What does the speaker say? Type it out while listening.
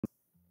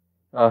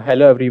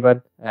Hello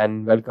everyone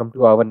and welcome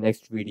to our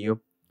next video.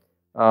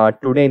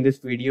 Today in this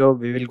video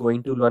we will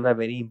going to learn a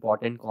very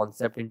important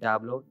concept in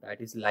Tableau,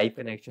 that is live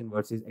connection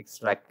versus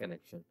extract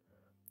connection.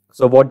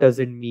 So what does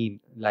it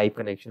mean, live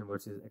connection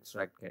versus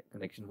extract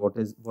connection? What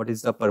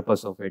is the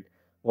purpose of it?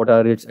 What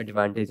are its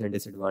advantages and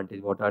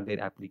disadvantages? What are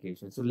their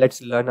applications? So let's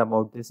learn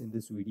about this in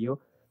this video.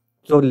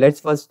 So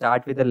let's first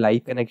start with the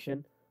live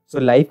connection. So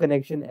live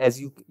connection, as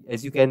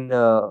you can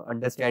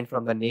understand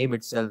from the name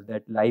itself,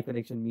 that live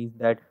connection means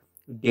that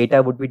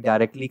data would be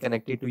directly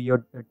connected to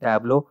your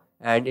Tableau,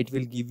 and it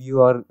will give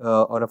you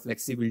or a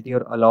flexibility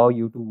or allow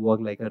you to work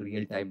like a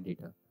real-time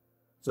data.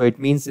 So it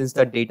means since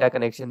the data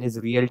connection is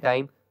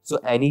real-time, so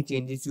any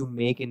changes you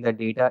make in the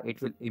data, it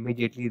will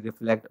immediately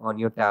reflect on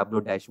your Tableau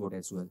dashboard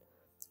as well.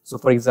 So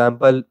for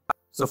example,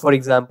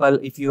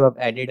 if you have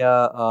added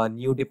a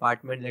new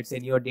department, let's say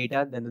in your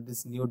data, then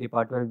this new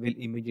department will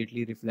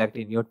immediately reflect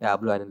in your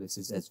Tableau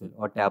analysis as well,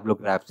 or Tableau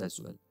graphs as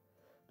well.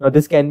 Now,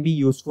 this can be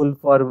useful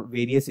for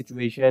various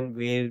situations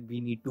where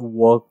we need to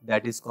work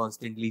that is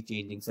constantly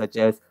changing, such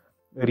as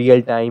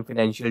real-time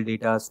financial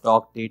data,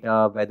 stock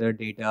data, weather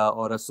data,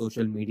 or a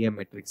social media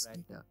metrics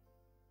data.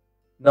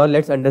 Now,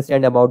 let's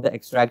understand about the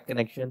extract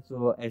connection.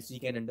 So, as you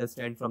can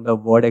understand from the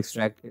word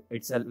extract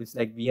itself, it's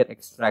like we are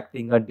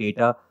extracting a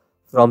data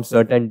from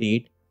certain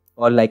date,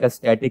 or like a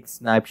static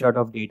snapshot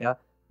of data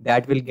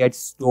that will get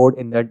stored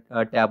in the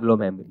Tableau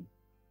memory.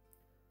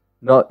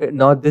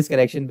 Now this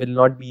connection will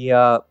not be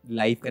a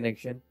live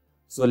connection.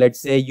 So let's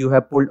say you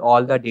have pulled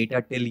all the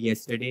data till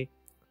yesterday.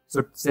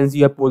 So since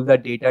you have pulled the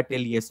data till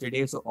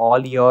yesterday, so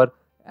all your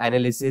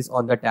analysis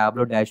on the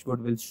Tableau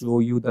dashboard will show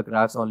you the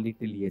graphs only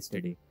till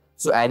yesterday.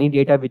 So any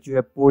data which you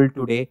have pulled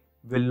today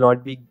will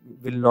not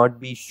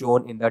be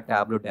shown in the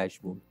Tableau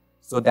dashboard.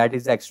 So that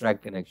is the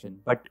extract connection.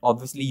 But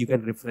obviously you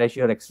can refresh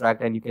your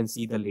extract and you can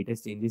see the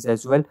latest changes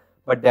as well.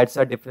 But that's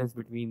the difference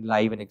between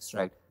live and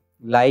extract.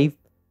 Live,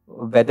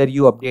 whether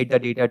you update the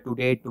data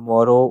today,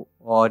 tomorrow,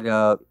 or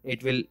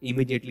it will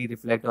immediately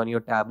reflect on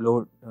your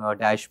Tableau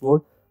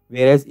dashboard.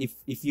 Whereas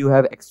if you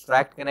have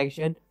extract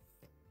connection,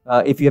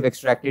 if you have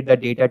extracted the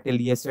data till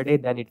yesterday,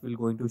 then it will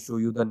going to show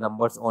you the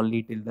numbers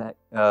only till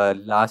the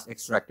last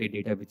extracted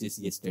data, which is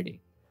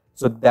yesterday.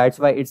 So that's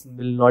why it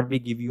will not be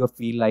give you a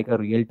feel like a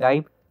real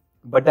time.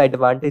 But the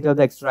advantage of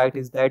the extract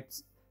is that,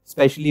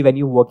 especially when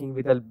you're working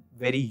with a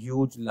very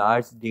huge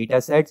large data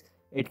sets,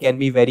 it can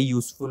be very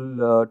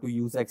useful to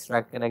use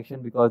extract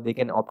connection because they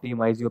can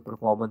optimize your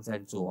performance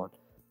and so on.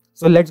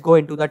 So let's go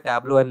into the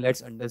Tableau and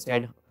let's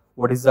understand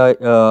what is the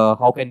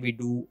how can we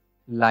do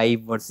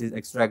live versus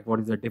extract,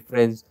 what is the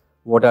difference,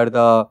 what are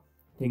the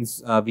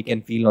things we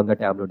can feel on the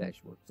Tableau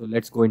dashboard. So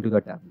let's go into the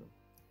Tableau.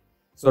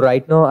 So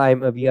right now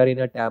we are in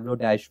a Tableau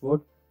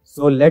dashboard.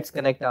 So let's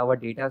connect our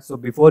data. So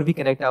before we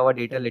connect our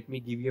data, let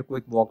me give you a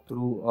quick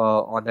walkthrough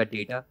on the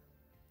data.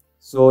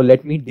 So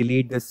let me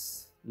delete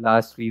this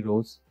last 3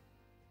 rows.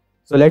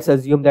 So let's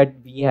assume that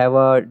we have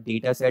a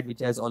data set which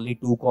has only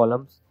 2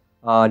 columns,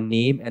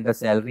 name and the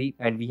salary,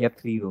 and we have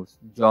 3 rows,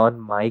 John,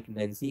 Mike,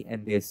 Nancy,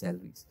 and their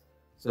salaries.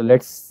 So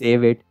let's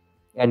save it,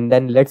 and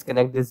then let's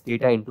connect this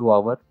data into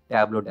our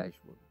Tableau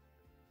dashboard.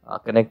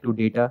 Connect to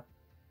data,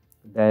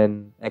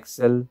 then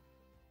Excel,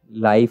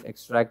 live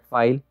extract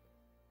file,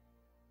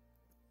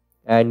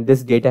 and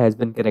this data has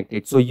been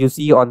connected. So you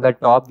see on the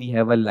top we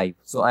have a live.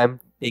 So I'm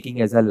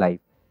taking as a live.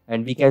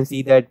 And we can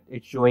see that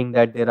it's showing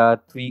that there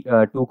are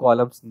 2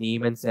 columns,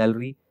 name and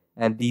salary,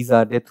 and these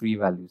are the 3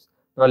 values.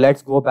 Now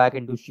let's go back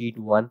into sheet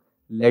 1.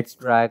 Let's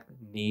drag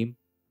name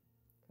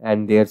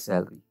and their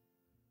salary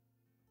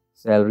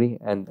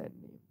and then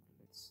name.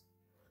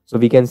 So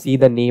we can see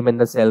the name and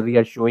the salary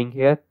are showing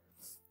here.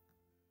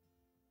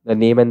 The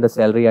name and the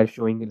salary are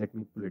showing. Let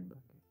me pull it back.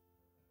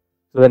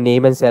 So the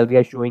name and salary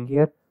are showing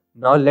here.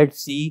 Now let's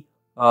see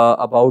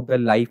about the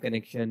live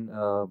connection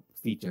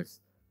features.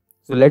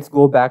 So let's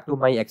go back to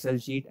my Excel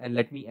sheet and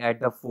let me add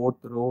the 4th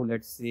row.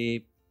 Let's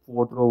say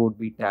 4th row would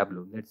be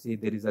Tableau. Let's say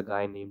there is a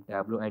guy named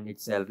Tableau and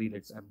its salary,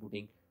 I'm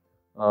putting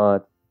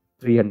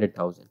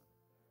 300,000.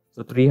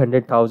 So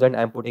 300,000,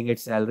 I'm putting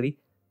its salary,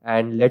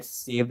 and let's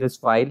save this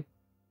file,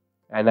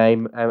 and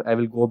I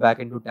will go back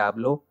into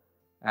Tableau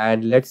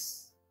and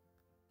let's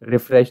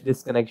refresh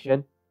this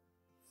connection,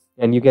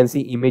 and you can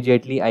see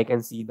immediately I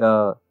can see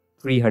the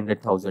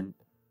 300,000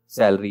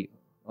 salary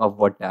of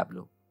what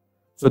Tableau.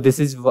 So this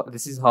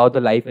is how the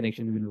live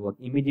connection will work.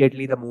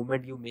 Immediately, the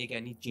moment you make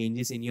any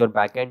changes in your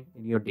backend,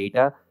 in your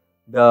data,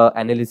 the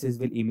analysis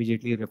will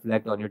immediately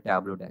reflect on your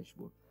Tableau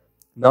dashboard.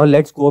 Now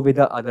let's go with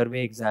the other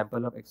way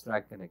example of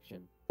extract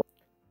connection.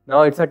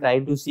 Now it's a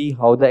time to see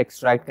how the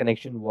extract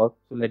connection works.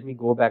 So let me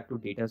go back to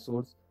data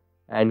source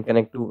and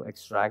connect to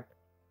extract.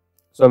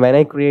 So when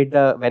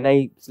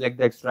I select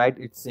the extract,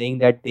 it's saying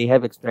that they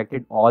have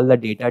extracted all the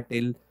data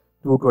till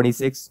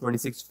 26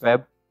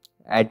 Feb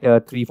at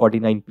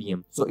 3:49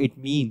 p.m. So it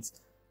means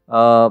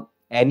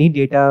any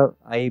data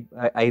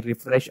I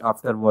refresh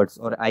afterwards,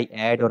 or I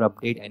add or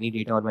update any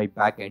data on my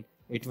backend,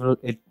 it will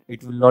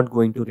not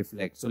going to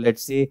reflect. So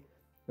let's say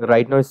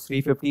right now it's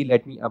 3:50.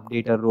 Let me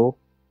update a row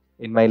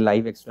in my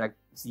live extract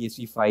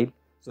CSV file.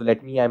 So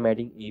let me, I'm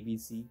adding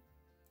ABC,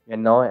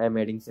 and now I'm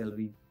adding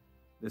salary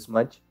this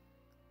much,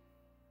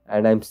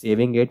 and I'm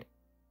saving it.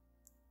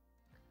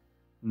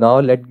 Now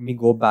let me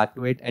go back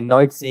to it, and now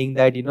it's saying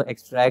that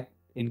extract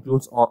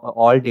includes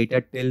all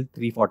data till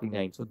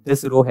 349. So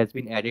this row has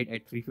been added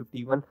at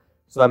 351.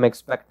 So I'm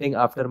expecting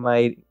after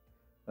my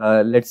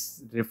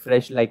let's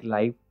refresh like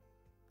live,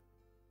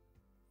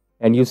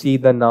 and you see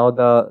the now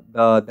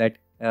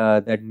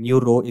that new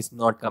row is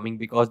not coming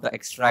because the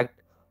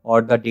extract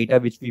or the data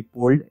which we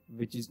pulled,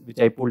 which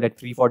I pulled at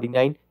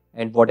 349,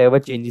 and whatever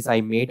changes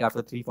I made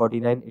after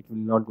 349, it will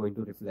not going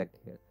to reflect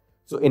here.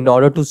 So in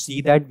order to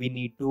see that, we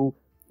need to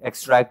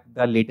extract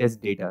the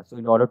latest data. So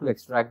in order to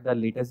extract the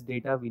latest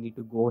data, we need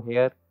to go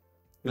here,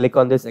 click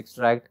on this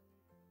extract,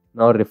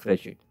 now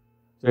refresh it.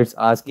 So it's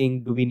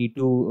asking, do we need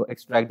to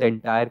extract the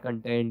entire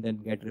content, then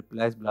get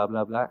replies, blah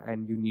blah blah,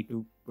 and you need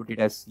to put it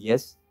as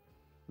yes.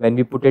 When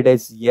we put it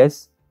as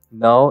yes,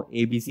 now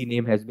ABC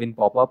name has been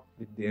pop up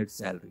with their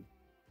salary.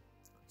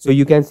 So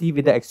you can see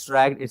with the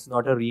extract, it's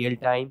not a real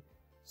time.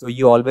 So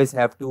you always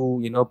have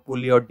to pull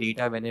your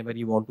data whenever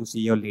you want to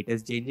see your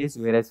latest changes.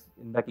 Whereas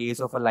in the case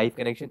of a live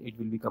connection, it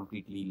will be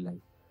completely live.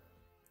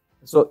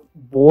 So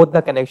both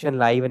the connection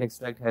live and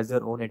extract has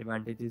their own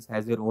advantages,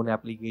 has their own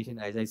application.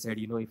 As I said,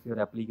 if your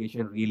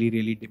application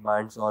really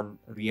demands on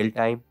real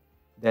time,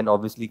 then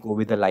obviously go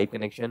with the live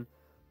connection.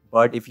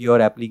 But if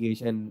your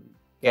application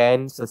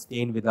can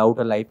sustain without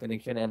a live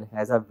connection and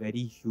has a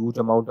very huge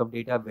amount of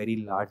data,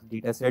 very large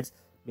data sets,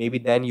 maybe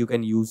then you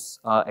can use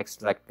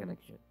extract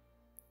connection.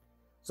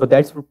 So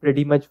that's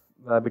pretty much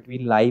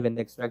between live and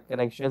extract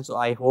connection. So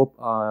I hope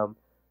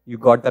you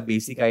got the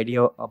basic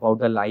idea about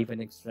the live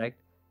and extract.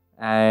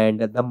 And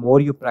the more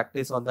you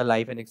practice on the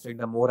live and extract,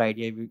 the more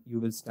idea you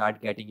will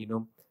start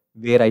getting,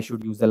 where I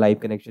should use the live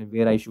connection,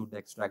 where I should the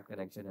extract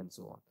connection, and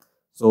so on.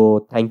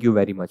 So thank you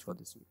very much for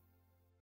this video.